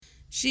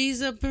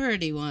She's a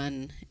purty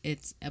one.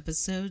 It's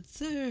episode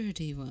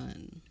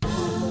 31.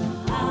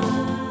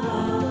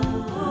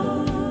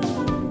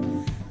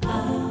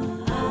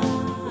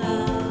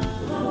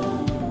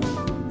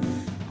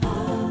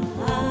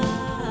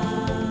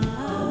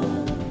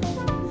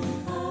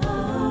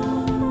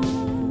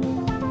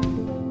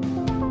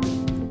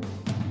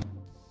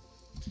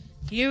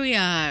 Here we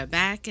are,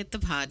 back at the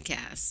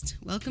podcast.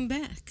 Welcome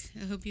back.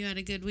 I hope you had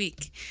a good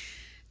week.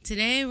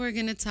 Today we're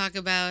going to talk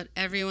about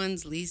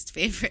everyone's least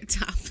favorite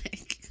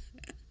topic.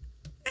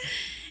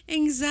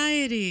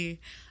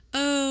 Anxiety.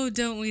 Oh,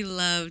 don't we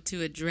love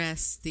to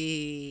address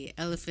the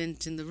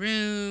elephant in the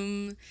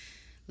room,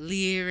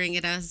 leering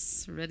at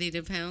us, ready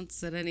to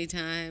pounce at any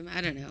time? I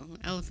don't know.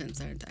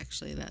 Elephants aren't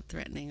actually that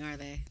threatening, are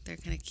they? They're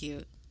kind of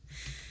cute.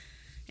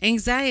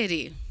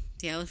 Anxiety.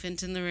 The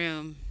elephant in the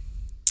room.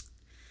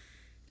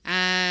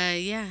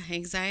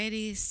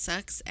 Anxiety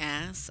sucks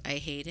ass. I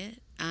hate it.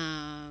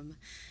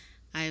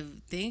 I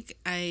think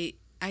I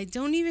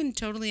don't even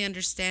totally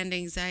understand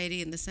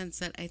anxiety in the sense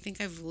that I think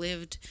I've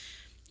lived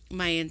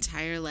my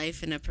entire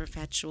life in a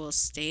perpetual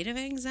state of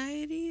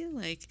anxiety.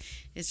 Like,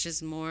 it's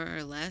just more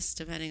or less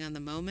depending on the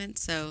moment.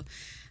 So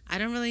I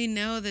don't really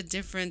know the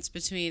difference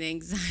between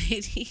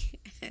anxiety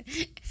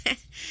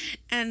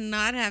and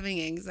not having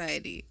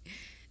anxiety.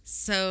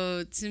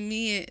 So to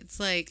me, it's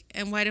like,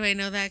 and why do I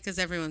know that? Because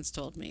everyone's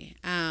told me.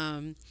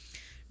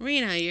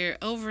 Rena, you're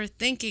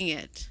overthinking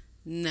it.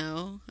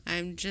 No,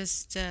 I'm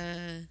just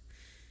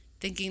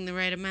thinking the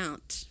right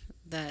amount,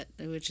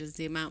 which is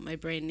the amount my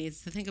brain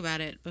needs to think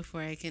about it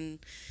before I can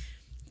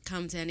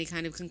come to any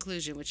kind of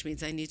conclusion, which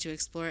means I need to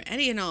explore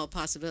any and all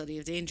possibility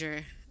of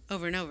danger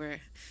over and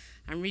over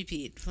on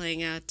repeat,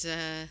 playing out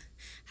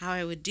how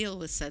I would deal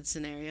with said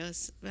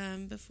scenarios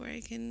before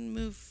I can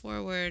move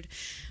forward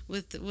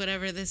with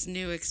whatever this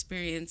new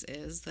experience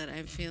is that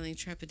I'm feeling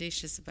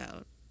trepidatious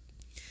about.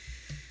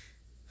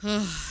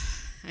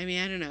 I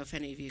mean, I don't know if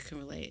any of you can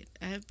relate.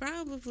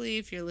 Probably,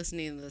 if you're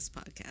listening to this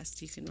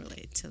podcast, you can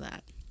relate to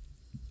that.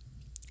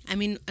 I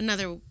mean,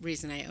 another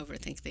reason I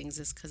overthink things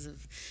is because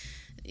of,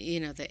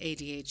 the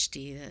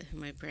ADHD.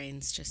 My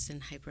brain's just in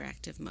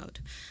hyperactive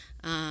mode.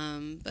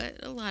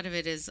 But a lot of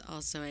it is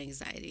also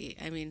anxiety.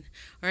 I mean,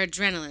 or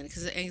adrenaline,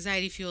 because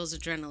anxiety fuels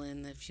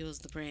adrenaline that fuels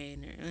the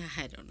brain. Or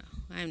I don't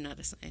know. I'm not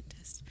a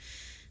scientist,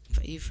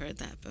 but you've heard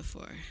that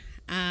before.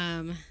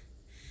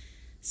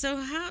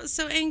 So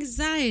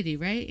anxiety,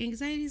 right?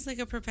 Anxiety is like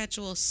a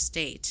perpetual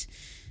state.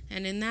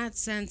 And in that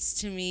sense,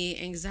 to me,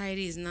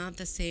 anxiety is not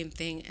the same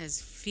thing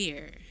as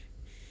fear.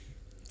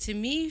 To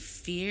me,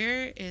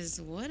 fear is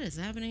what is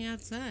happening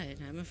outside.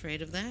 I'm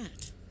afraid of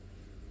that.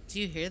 Do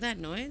you hear that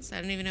noise?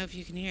 I don't even know if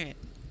you can hear it.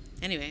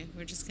 Anyway,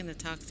 we're just going to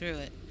talk through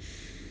it.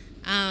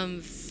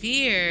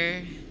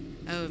 Fear.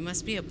 Oh, it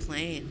must be a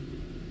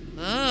plane.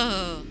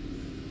 Oh,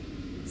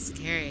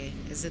 scary.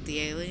 Is it the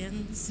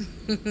aliens?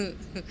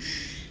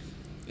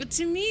 But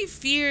to me,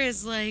 fear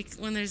is like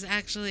when there's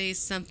actually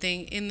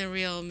something in the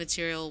real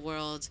material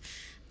world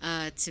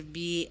to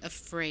be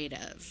afraid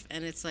of.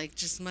 And it's like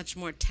just much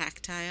more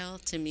tactile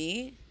to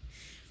me,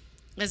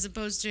 as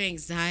opposed to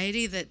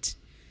anxiety that,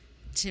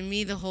 to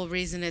me, the whole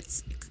reason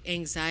it's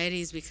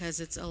anxiety is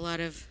because it's a lot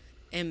of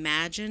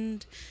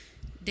imagined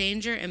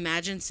danger,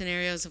 imagined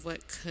scenarios of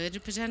what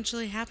could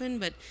potentially happen,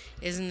 but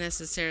isn't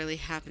necessarily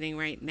happening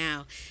right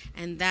now.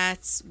 And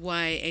that's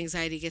why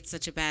anxiety gets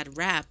such a bad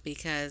rap,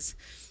 because...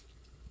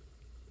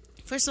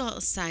 First of all,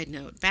 a side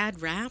note,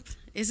 bad rap?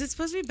 Is it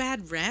supposed to be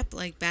bad rep,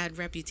 like bad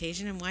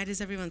reputation? And why does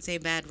everyone say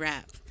bad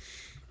rap?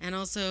 And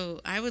also,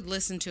 I would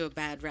listen to a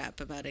bad rap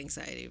about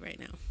anxiety right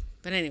now.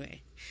 But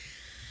anyway,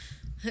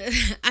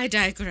 I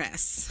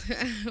digress.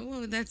 What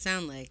would that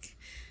sound like?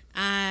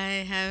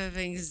 I have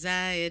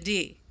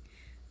anxiety.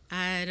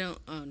 No,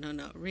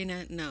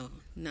 Rena, no,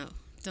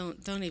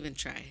 don't even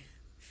try.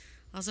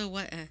 Also,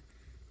 what,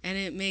 and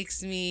it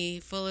makes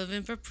me full of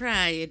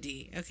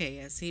impropriety. Okay,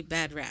 yes,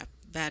 bad rap.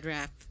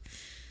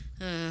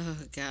 Oh,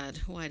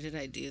 God, why did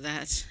I do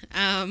that?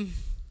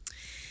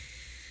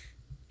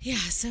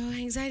 So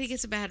anxiety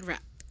gets a bad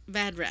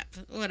rep,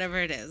 whatever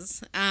it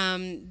is,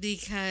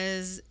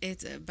 because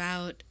it's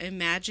about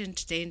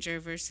imagined danger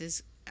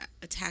versus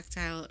a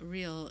tactile,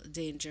 real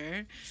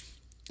danger,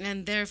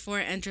 and therefore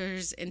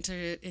enters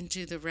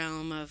into the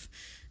realm of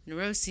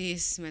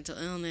neuroses, mental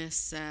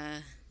illness,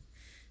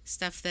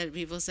 stuff that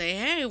people say,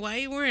 hey, why are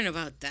you worrying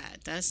about that?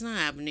 That's not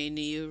happening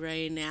to you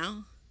right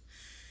now.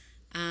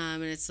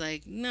 And it's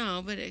like,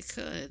 no, but it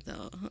could,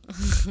 though.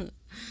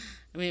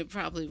 I mean, it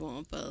probably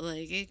won't, but,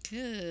 like, it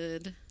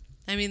could.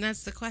 I mean,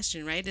 that's the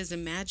question, right? Is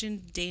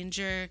imagined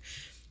danger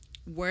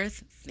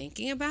worth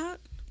thinking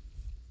about?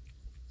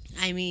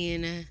 I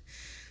mean,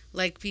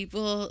 like,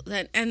 people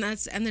that, and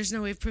there's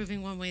no way of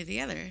proving one way or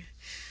the other.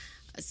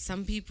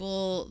 Some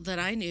people that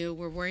I knew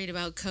were worried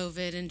about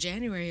COVID in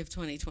January of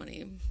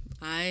 2020.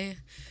 I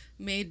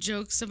made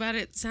jokes about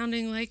it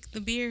sounding like the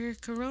beer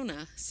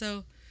Corona.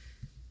 So...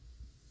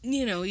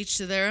 each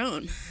to their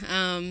own.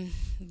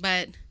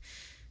 But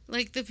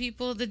like the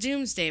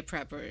doomsday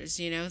preppers,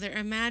 they're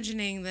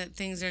imagining that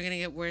things are going to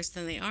get worse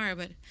than they are,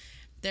 but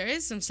there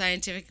is some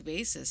scientific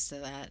basis to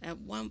that. At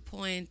one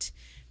point,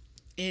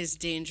 is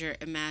danger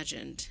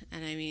imagined?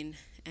 And I mean,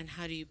 and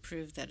how do you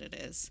prove that it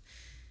is?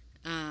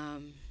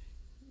 Um,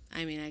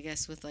 I mean, I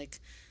guess with like,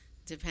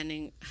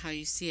 depending how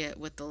you see it,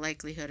 what the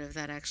likelihood of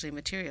that actually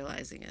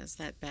materializing is,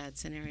 that bad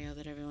scenario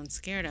that everyone's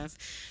scared of.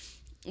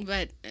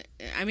 But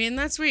I mean,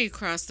 that's where you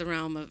cross the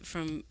realm of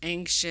from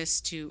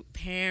anxious to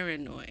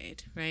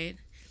paranoid, right?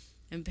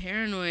 And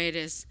paranoid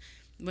is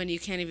when you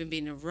can't even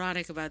be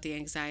neurotic about the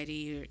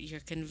anxiety. You're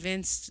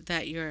convinced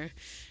that your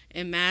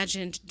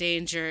imagined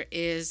danger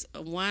is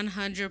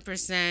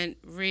 100%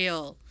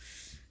 real,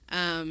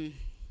 um,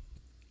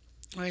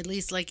 or at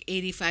least like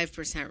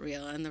 85%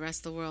 real, and the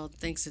rest of the world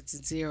thinks it's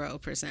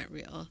 0%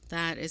 real.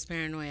 That is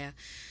paranoia.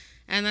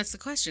 And that's the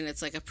question.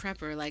 It's like a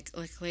prepper. Like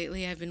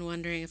lately, I've been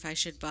wondering if I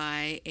should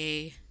buy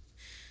a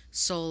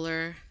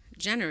solar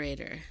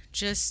generator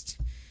just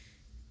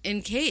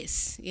in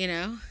case, you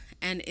know.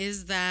 And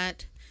is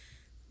that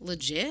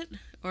legit,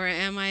 or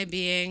am I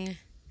being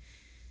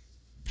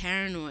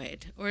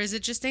paranoid, or is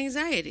it just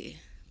anxiety?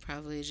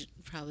 Probably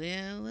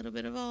a little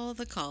bit of all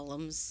the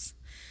columns.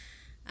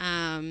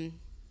 Um,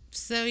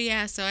 so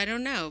yeah, so I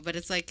don't know, but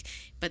it's like,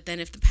 but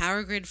then if the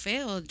power grid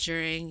failed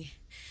during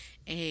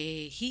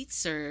a heat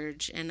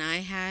surge and I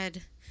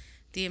had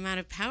the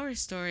amount of power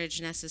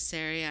storage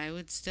necessary, I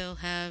would still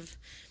have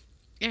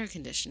air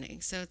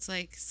conditioning. So it's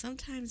like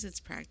sometimes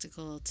it's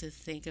practical to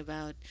think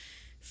about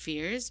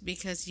fears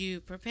because you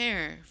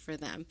prepare for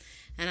them,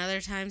 and other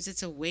times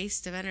it's a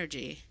waste of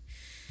energy.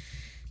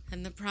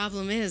 And the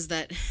problem is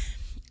that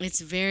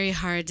it's very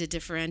hard to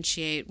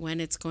differentiate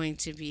when it's going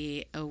to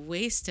be a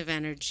waste of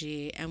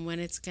energy and when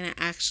it's going to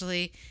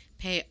actually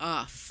pay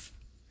off.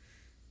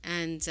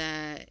 And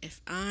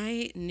if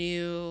I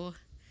knew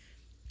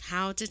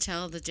how to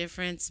tell the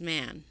difference,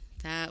 man,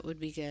 that would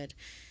be good.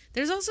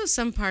 There's also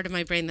some part of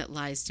my brain that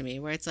lies to me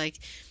where it's like,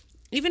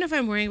 even if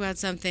I'm worrying about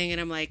something and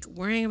I'm like,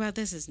 worrying about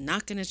this is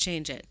not going to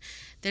change it,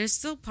 there's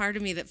still part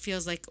of me that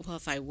feels like, well,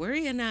 if I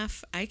worry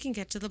enough, I can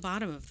get to the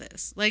bottom of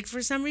this. Like,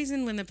 for some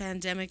reason, when the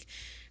pandemic,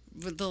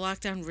 the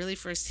lockdown really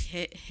first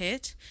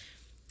hit,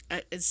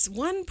 it's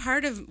one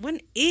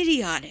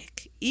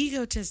idiotic,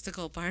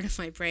 egotistical part of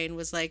my brain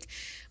was like,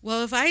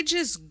 well, if I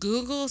just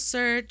Google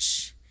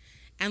search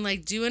and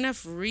like do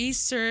enough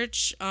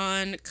research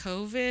on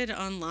COVID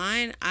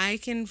online, I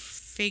can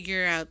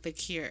figure out the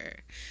cure,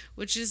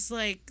 which is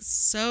like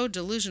so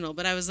delusional.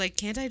 But I was like,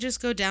 can't I just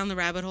go down the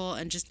rabbit hole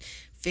and just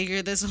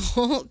figure this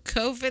whole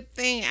COVID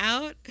thing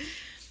out?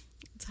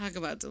 Talk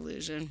about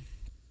delusion.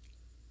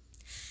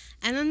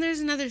 And then there's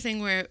another thing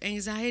where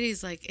anxiety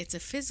is like, it's a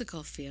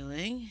physical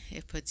feeling.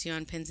 It puts you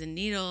on pins and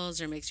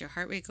needles or makes your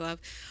heart rate go up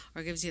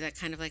or gives you that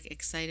kind of like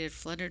excited,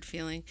 fluttered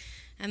feeling.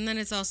 And then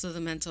it's also the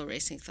mental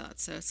racing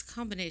thoughts. So it's a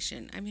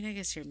combination. I mean, I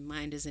guess your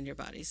mind is in your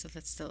body, so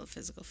that's still a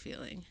physical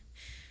feeling.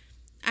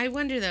 I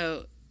wonder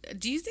though,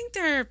 do you think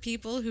there are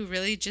people who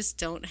really just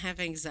don't have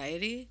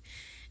anxiety?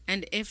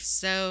 And if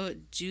so,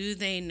 do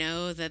they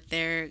know that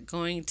they're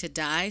going to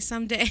die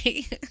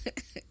someday?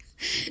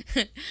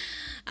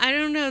 I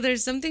don't know.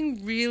 There's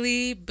something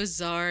really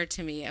bizarre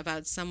to me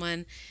about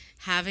someone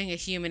having a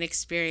human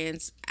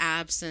experience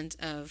absent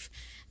of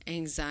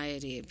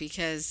anxiety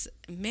because,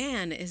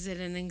 man, is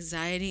it an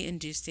anxiety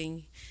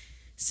inducing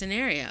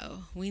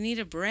scenario. We need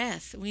a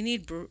breath. We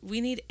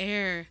need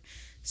air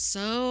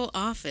so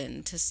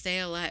often to stay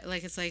alive.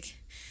 Like, it's like,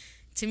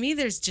 to me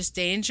there's just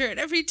danger at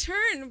every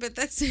turn, but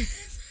that's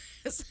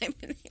because I'm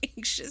an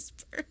anxious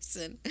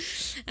person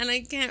and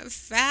I can't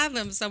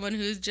fathom someone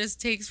who just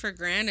takes for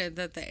granted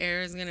that the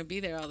air is going to be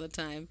there all the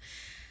time.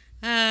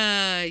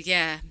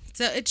 Yeah.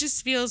 So it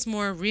just feels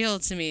more real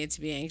to me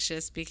to be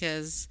anxious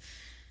because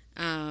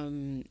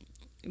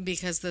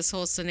this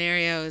whole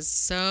scenario is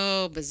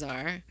so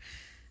bizarre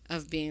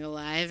of being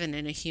alive and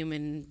in a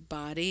human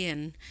body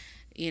and,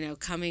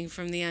 coming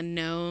from the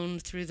unknown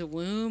through the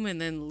womb and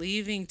then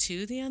leaving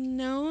to the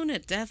unknown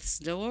at death's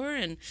door,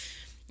 and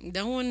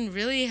no one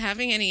really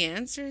having any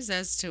answers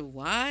as to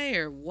why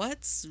or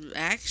what's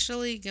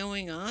actually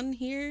going on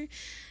here.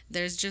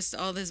 There's just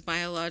all this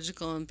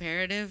biological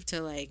imperative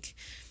to like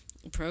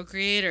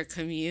procreate or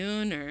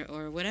commune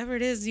or whatever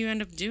it is you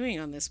end up doing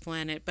on this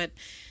planet. But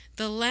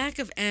the lack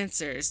of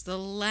answers, the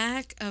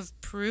lack of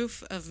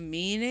proof of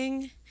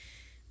meaning,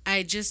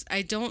 I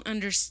don't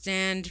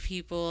understand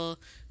people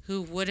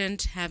who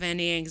wouldn't have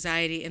any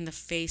anxiety in the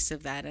face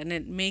of that. And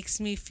it makes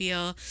me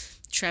feel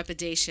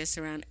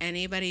trepidatious around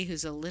anybody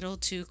who's a little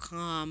too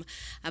calm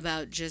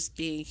about just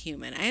being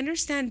human. I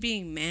understand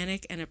being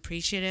manic and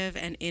appreciative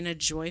and in a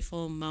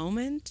joyful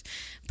moment,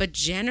 but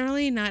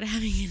generally not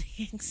having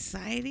any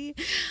anxiety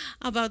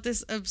about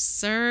this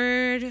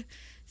absurd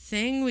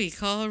thing we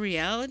call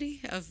reality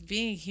of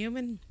being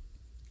human.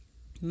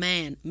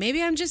 Man,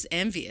 maybe I'm just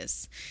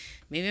envious.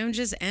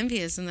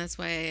 And that's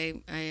why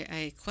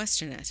I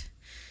question it.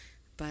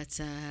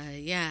 But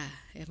yeah,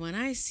 when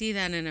I see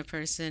that in a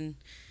person,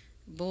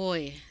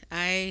 boy,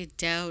 I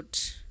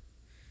doubt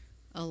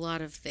a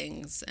lot of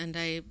things. And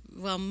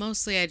well,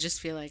 mostly I just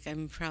feel like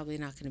I'm probably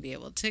not going to be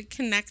able to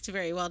connect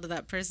very well to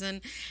that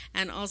person.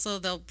 And also,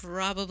 they'll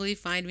probably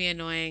find me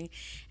annoying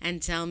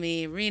and tell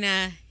me,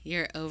 Rena,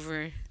 you're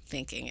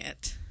overthinking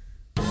it.